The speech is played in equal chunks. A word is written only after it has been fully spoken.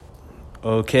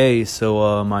Okay,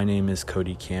 so my name is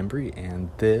Cody Cambry,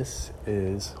 and this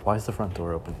is... Why is the front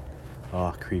door open?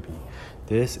 Oh, creepy.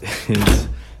 This is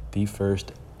the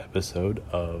first episode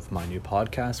of my new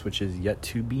podcast, which is yet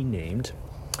to be named.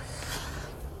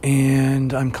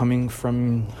 And I'm coming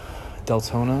from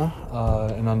Deltona,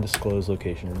 an undisclosed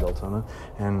location in Deltona,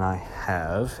 and I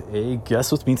have a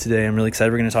guest with me today. I'm really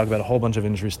excited. We're going to talk about a whole bunch of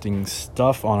interesting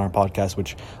stuff on our podcast,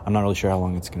 which I'm not really sure how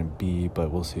long it's going to be, but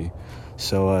we'll see.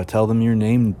 So tell them your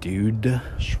name, dude.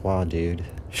 Shwa, dude.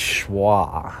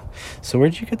 Shwa. So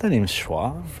where'd you get that name,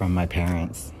 Shwa? From my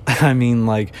parents. I mean,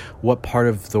 like, what part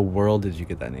of the world did you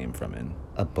get that name from in?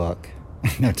 A book.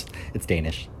 No, it's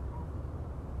Danish.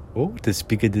 Oh, to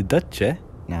speak of the Dutch, eh?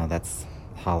 No, that's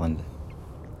Holland.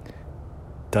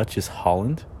 Dutch is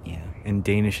Holland? Yeah. And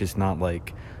Danish is not,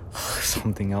 like,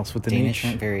 something else with the Danish H?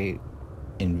 aren't very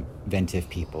inventive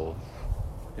people.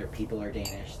 Their people are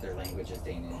Danish. Their language is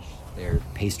Danish. Their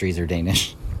pastries are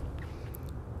Danish.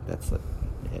 That's it.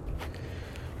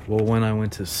 Well, when I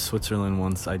went to Switzerland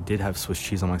once, I did have Swiss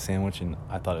cheese on my sandwich, and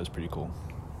I thought it was pretty cool.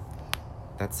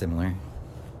 That's similar.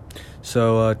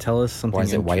 So tell us something. Why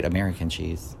is it white American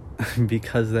cheese?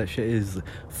 Because that shit is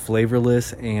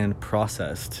flavorless and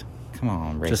processed. Come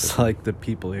on, racism. Just like the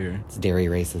people here. It's dairy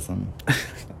racism.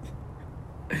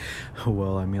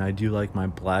 Well, I mean, I do like my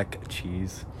black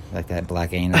cheese. Like that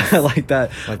black anus. I like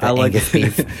that. Like I that like Angus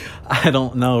beef. I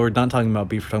don't know. We're not talking about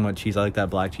beef. We're talking about cheese. I like that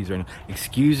black cheese right now.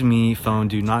 Excuse me, phone.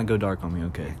 Do not go dark on me,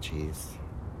 okay? Black cheese.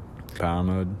 Power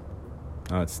mode.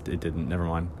 Oh, it didn't. Never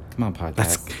mind. Come on,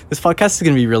 podcast. This podcast is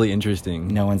going to be really interesting.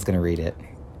 No one's going to read it.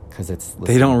 Because it's...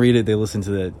 They don't read it. They listen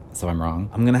to it. So I'm wrong?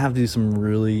 I'm going to have to do some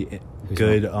really Who's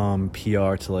good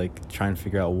PR to, like, try and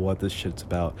figure out what this shit's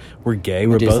about. We're gay.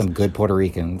 We're do both... some good Puerto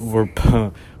Ricans.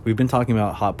 We've been talking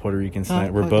about hot Puerto Ricans tonight.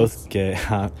 Hot We're pockets. both gay.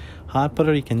 Hot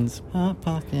Puerto Ricans. Hot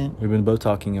pocket. We've been both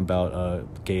talking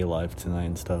about gay life tonight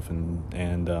and stuff,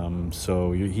 and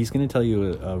so he's going to tell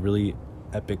you a really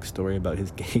epic story about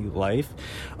his gay life.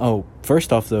 Oh,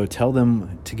 first off, though, tell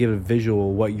them to give a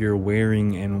visual what you're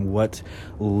wearing and what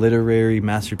literary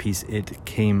masterpiece it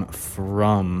came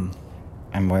from.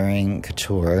 I'm wearing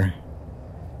couture.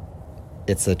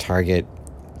 It's a Target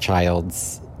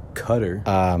child's... Cutter.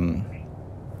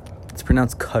 It's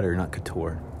pronounced cutter, not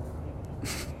couture.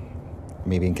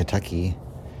 Maybe in Kentucky.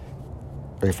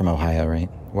 Or you're from Ohio, right?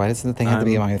 Why does the thing have to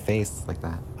be on my face like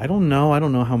that? I don't know. I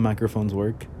don't know how microphones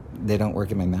work. They don't work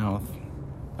in my mouth.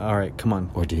 All right, come on.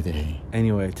 Or do they?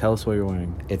 Anyway, tell us what you're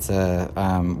wearing. It's a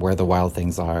Where the Wild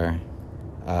Things Are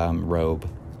robe.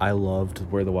 I loved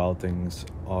Where the Wild Things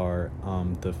Are,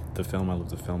 the film. I love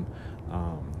the film.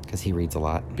 Because he reads a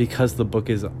lot. Because the book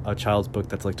is a child's book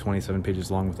that's like 27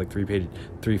 pages long with like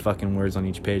three fucking words on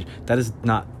each page. That is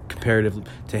not comparative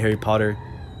to Harry Potter.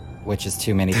 Which is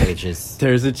too many pages.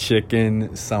 There's a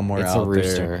chicken somewhere out there.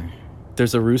 It's a rooster.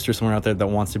 There's a rooster somewhere out there that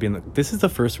wants to be in the... This is the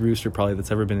first rooster probably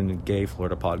that's ever been in a gay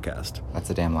Florida podcast. That's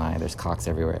a damn lie. There's cocks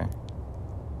everywhere.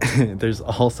 There's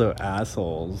also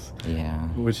assholes. Yeah.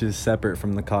 Which is separate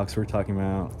from the cocks we're talking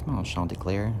about. Come on,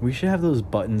 Chanticleer. We should have those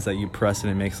buttons that you press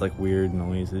and it makes like weird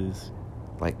noises.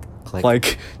 Like click.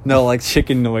 Like, no, like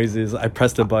chicken noises. I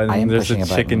pressed a button and there's a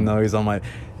chicken noise on my...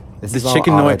 This the is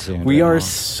chicken all noise. auto-tuned We right are now.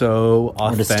 so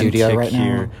We're in the authentic studio right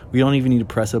here. now. We don't even need to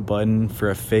press a button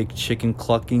for a fake chicken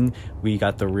clucking. We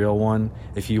got the real one.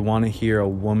 If you want to hear a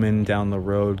woman down the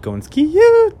road going ski,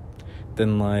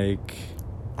 then like...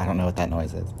 I don't know what that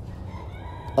noise is.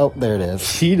 Oh, there it is.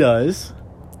 She does.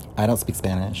 I don't speak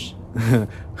Spanish.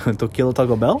 Tequila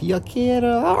Taco Bell? Yo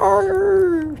quiero.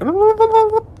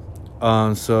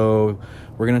 So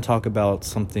we're going to talk about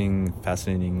something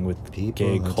fascinating with People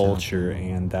gay are culture,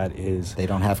 talking. and that is... They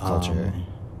don't have culture.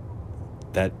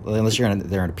 That... Well, unless they're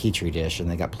in a petri dish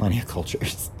and they got plenty of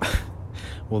cultures.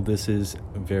 Well, this is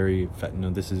very...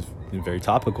 this is very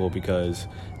topical because...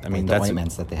 I mean, the that's...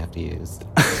 ointments that they have to use.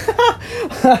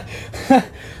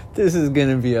 This is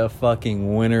gonna be a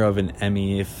fucking winner of an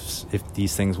Emmy if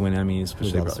these things win Emmys. Who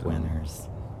loves winners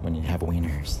when you have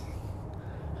wieners?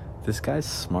 This guy's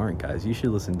smart, guys. You should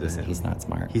listen to him. He's not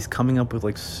smart. He's coming up with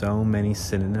like so many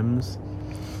synonyms.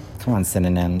 Come on,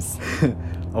 synonyms.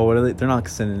 Oh, what are they? They're not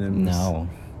synonyms.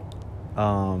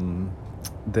 No.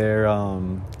 They're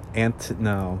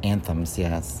Anthems,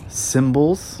 yes.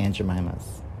 symbols, Aunt Jemimas.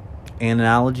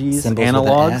 analogies, Symbols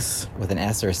analogs. with an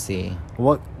S or a C.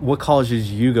 What college did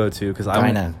you go to? Because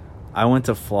I went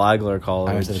to Flagler College.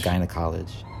 I went to the Gyna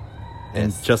College.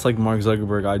 And just like Mark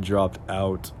Zuckerberg, I dropped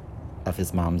out of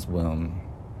his mom's womb.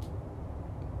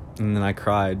 And then I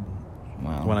cried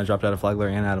Wow. when I dropped out of Flagler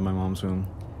and out of my mom's womb.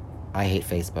 I hate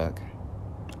Facebook.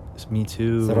 Me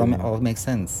too. So it all makes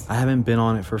sense. I haven't been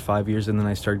on it for 5 years, and then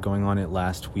I started going on it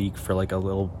last week for like a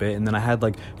little bit, and then I had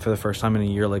like for the first time in a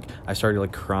year, like I started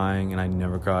like crying, and I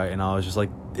never cry, and I was just like,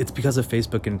 it's because of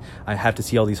Facebook, and I have to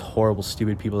see all these horrible,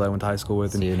 stupid people that I went to high school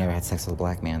with. So and you never had sex with a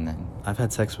black man then? I've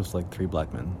had sex with like 3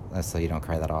 black men. So you don't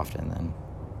cry that often then?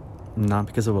 Not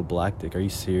because of a black dick. Are you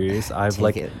serious?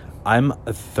 I'm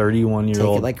a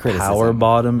 31-year-old like power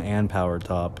bottom and power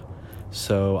top.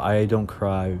 So I don't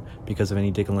cry because of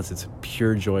any dick unless it's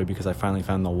pure joy because I finally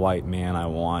found the white man I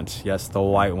want. Yes, the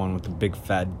white one with the big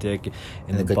fat dick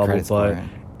and the bubble butt.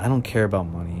 I don't care about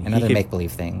money. And other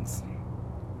make-believe things.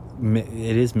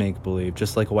 It is make-believe,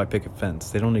 just like a white picket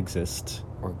fence. They don't exist.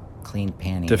 Or clean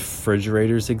panties.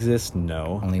 Refrigerators exist?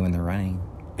 No. Only when they're running.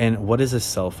 And what is a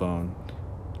cell phone?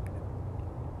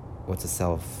 What's a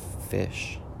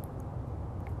selfish?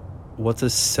 What's a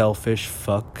selfish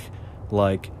fuck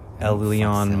like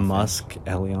Elon Musk?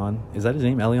 Elon? Is that his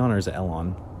name? Elon or is it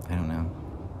Elon? I don't know.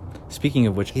 Speaking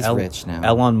of which, he's rich now.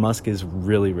 Elon Musk is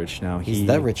really rich now. He's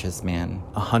the richest man.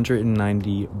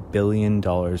 $190 billion.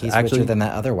 He's richer than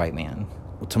that other white man.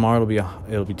 Well, tomorrow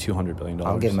it'll be $200 billion.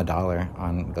 I'll give him $1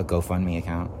 on a GoFundMe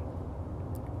account.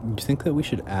 Do you think that we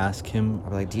should ask him? I'll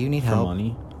be like, do you need help?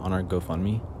 Money on our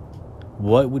GoFundMe?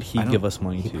 What would he give us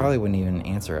money to? He probably wouldn't even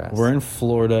answer us. We're in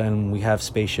Florida and we have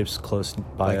spaceships close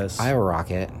by us. I have a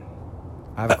rocket.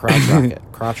 I have a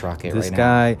crotch rocket This right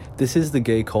guy, now. this is the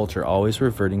gay culture, always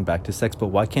reverting back to sex, but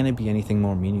why can't it be anything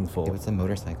more meaningful? It's a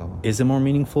motorcycle. Is it more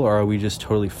meaningful, or are we just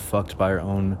totally fucked by our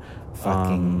own...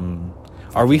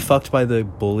 Are we fucked by the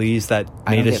bullies that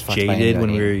made us jaded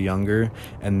when we were younger,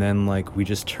 and then, like, we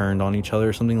just turned on each other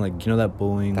or something? Like, you know that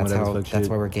bullying, that's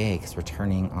why we're gay, because we're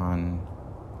turning on...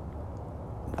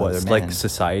 What, it's like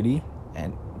society?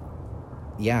 And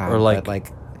yeah, or like, but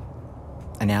like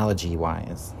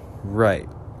analogy-wise. Right.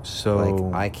 So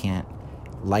like I can't...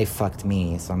 Life fucked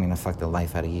me, so I'm going to fuck the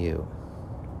life out of you.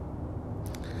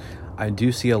 I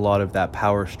do see a lot of that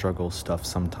power struggle stuff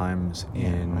sometimes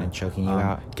in choking you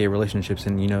out. Gay relationships,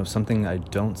 and you know something I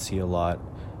don't see a lot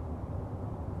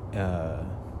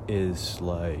is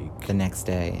like the next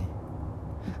day.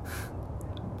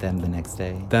 Them the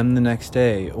next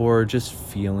day, or just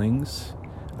feelings.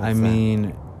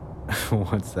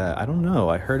 What's that? I don't know.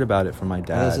 I heard about it from my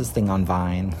dad. There's this thing on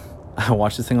Vine. I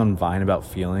watched this thing on Vine about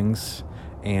feelings,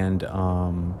 and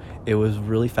it was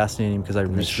really fascinating because I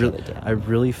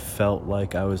really felt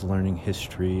like I was learning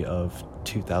history of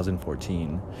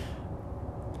 2014.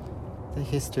 The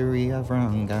history of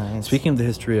wrong guys. Speaking of the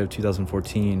history of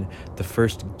 2014, the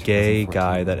first gay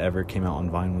guy that ever came out on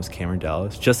Vine was Cameron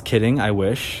Dallas. Just kidding, I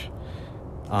wish.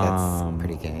 That's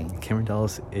pretty gay. Cameron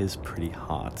Dallas is pretty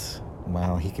hot.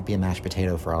 Well, he could be a mashed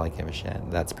potato for all I give a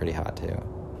shit. That's pretty hot, too.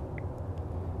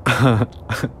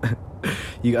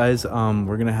 You guys,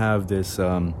 we're gonna have this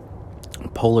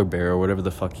polar bear or whatever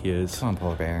the fuck he is. Come on,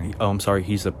 polar bear. I'm sorry.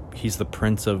 He's the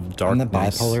prince of darkness. And the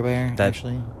bipolar bear,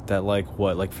 actually. That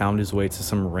like found his way to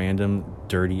some random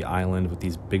dirty island with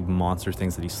these big monster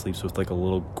things that he sleeps with, like a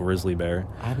little grizzly bear.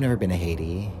 I've never been to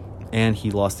Haiti. And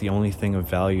he lost the only thing of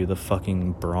value, the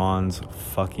fucking bronze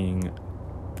fucking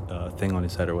thing on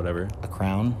his head or whatever. A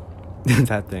crown.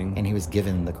 That thing. And he was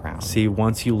given the crown. See,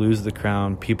 once you lose the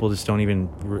crown, people just don't even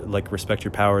respect your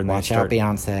power. And Watch out,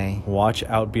 Beyonce. Watch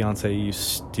out, Beyonce, you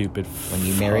stupid When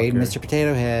you married Mr.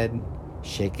 Potato Head,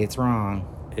 shit gets wrong.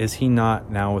 Is he not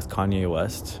now with Kanye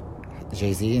West?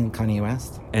 Jay-Z and Kanye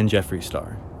West? And Jeffree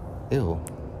Star. Ew.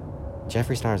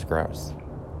 Jeffree Star's gross.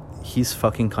 He's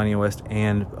fucking Kanye West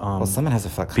and... well, someone has to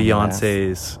fuck Kanye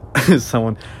Beyonce's...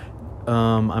 someone...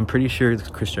 I'm pretty sure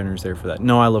Kris Jenner's there for that.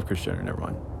 No, I love Kris Jenner. Never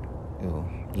mind. Ooh,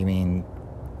 you mean...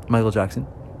 Michael Jackson?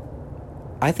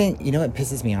 I think, you know what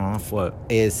pisses me off? What?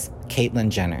 Is Caitlyn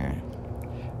Jenner.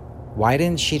 Why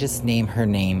didn't she just name her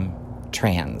name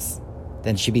trans?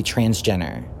 Then she'd be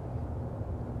transgender.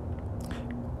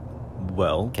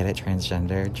 Well... Get it?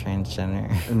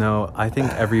 Transgender? No, I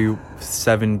think every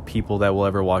 7 people that will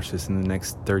ever watch this in the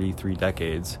next 33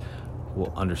 decades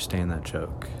will understand that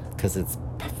joke. Because it's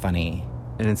funny.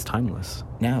 And it's timeless.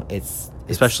 No, it's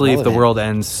especially relevant. If the world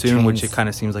ends soon, which it kind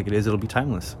of seems like it is, it'll be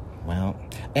timeless. Well,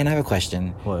 and I have a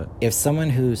question. What? If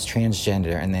someone who's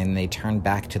transgender and then they turn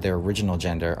back to their original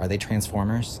gender, are they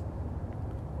Transformers?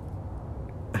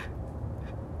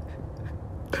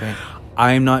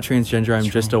 I'm not transgender. I'm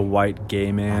just a white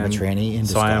gay man. I'm a tranny in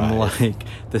disguise. So I'm like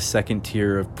the second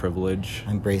tier of privilege.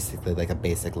 I'm basically like a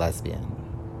basic lesbian.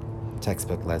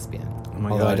 Textbook lesbian. Oh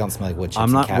Although God. I don't smell like wood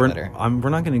chips and cat litter. We're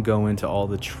not going to go into all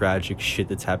the tragic shit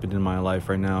that's happened in my life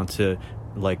right now to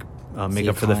like make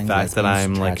you're up for the calling fact that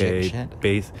I'm lesbians like a tragic shit?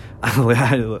 base.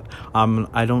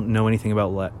 I don't know anything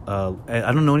about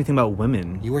I don't know anything about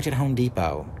women. You worked at Home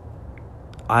Depot.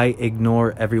 I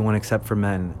ignore everyone except for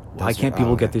men. Why can't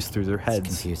people get this through their heads? It's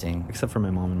confusing. Except for my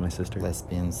mom and my sister.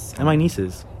 Lesbians. And my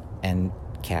nieces. And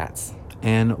cats.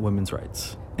 And women's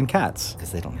rights. And cats.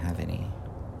 Because they don't have any.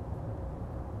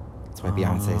 That's why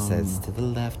Beyonce says, to the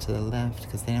left,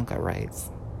 because they don't got rights.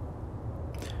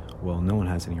 Well, no one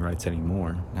has any rights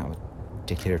anymore. Not with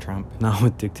Dictator Trump. Not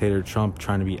with Dictator Trump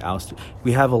trying to be ousted.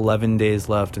 We have 11 days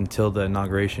left until the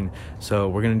inauguration, so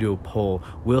we're going to do a poll.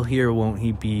 Will he or won't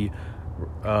he be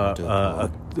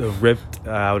ripped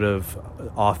out of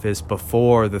office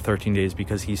before the 13 days?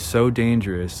 Because he's so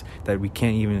dangerous that we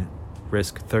can't even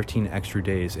risk 13 extra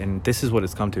days. And this is what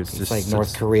it's come to. It's just like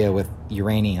North Korea with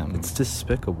uranium. It's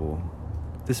despicable.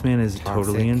 This man is Toxic.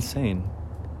 totally insane.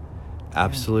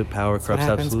 Absolute power corrupts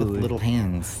absolutely. With little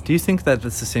hands. Do you think that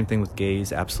it's the same thing with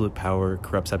gays? Absolute power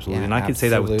corrupts absolutely. Yeah, and I could say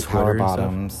that with Twitter power and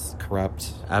bottoms stuff.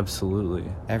 corrupt.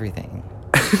 Absolutely. Everything.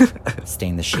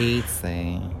 Stain the sheets.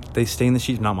 They stain the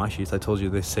sheets. Not my sheets. I told you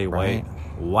they say right.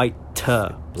 white.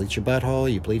 Bleach your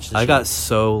butthole. You bleach the sheets. I got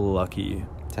so lucky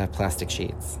to have plastic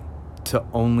sheets. To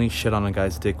only shit on a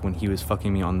guy's dick when he was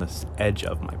fucking me on the edge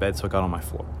of my bed, so I got on my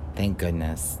floor. Thank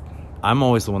goodness. I'm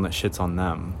always the one that shits on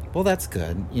them. Well, that's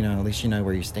good. You know, at least you know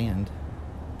where you stand.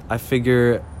 I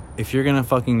figure if you're gonna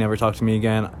fucking never talk to me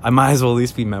again, I might as well at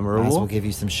least be memorable. Might as well give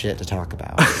you some shit to talk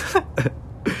about.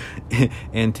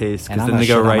 And taste. And Because I'm then they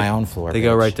shit go right. On my own floor, they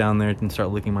go right down there and start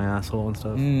licking my asshole and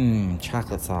stuff.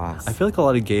 Chocolate sauce. I feel like a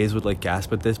lot of gays would like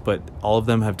gasp at this, but all of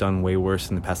them have done way worse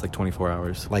in the past like 24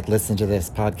 hours. Like listen to this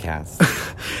podcast.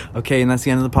 Okay, and that's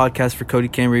the end of the podcast for Cody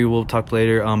Camry. We'll talk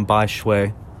later. Bye,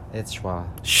 Shwa. It's Shwa.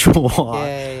 Shwa.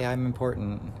 Yay, I'm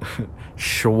important.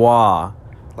 Shwa.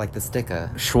 Like the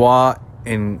sticker. Shwa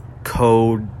and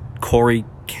Corey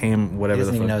Cam, whatever He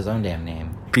doesn't the fuck. even know his own damn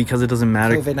name. Because it doesn't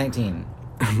matter. COVID-19.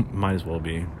 Might as well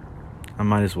be. I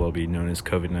might as well be known as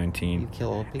COVID-19. You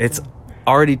kill old people? It's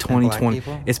already And black 2020.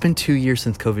 people? It's been 2 years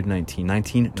since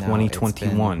COVID-19.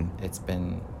 2021. It's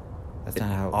been that's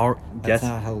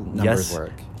not how numbers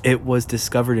work. It was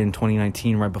discovered in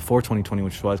 2019, right before 2020,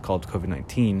 which was called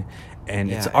COVID-19.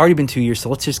 And it's Yeah. already been 2 years, so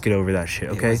let's just get over that shit,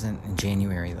 okay? It wasn't in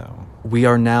January, though. We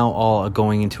are now all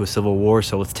going into a civil war,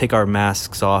 so let's take our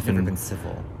masks off Never and been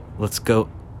civil. let's go.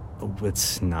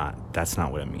 It's not. That's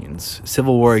not what it means.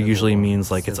 Civil war usually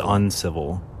means like it's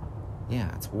uncivil.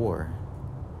 Yeah, it's war.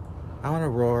 I want a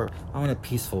roar. I want a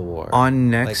peaceful war.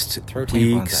 On next Like, throw tampons at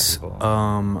week's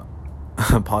people.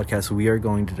 podcast, we are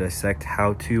going to dissect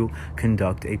how to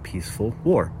conduct a peaceful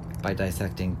war. By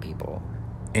dissecting people.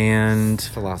 And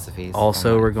Philosophies.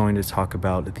 also, we're going to talk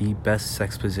about the best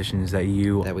sex positions that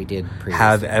you that we did previously.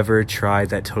 have ever tried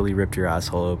that totally ripped your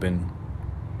asshole open.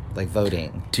 Like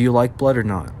voting. Do you like blood or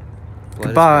not? Blood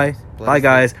Goodbye. Blood Bye,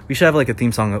 guys. We should have like a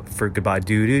theme song for goodbye.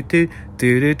 Do do do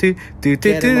do do do do do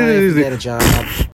Get a life, get a job.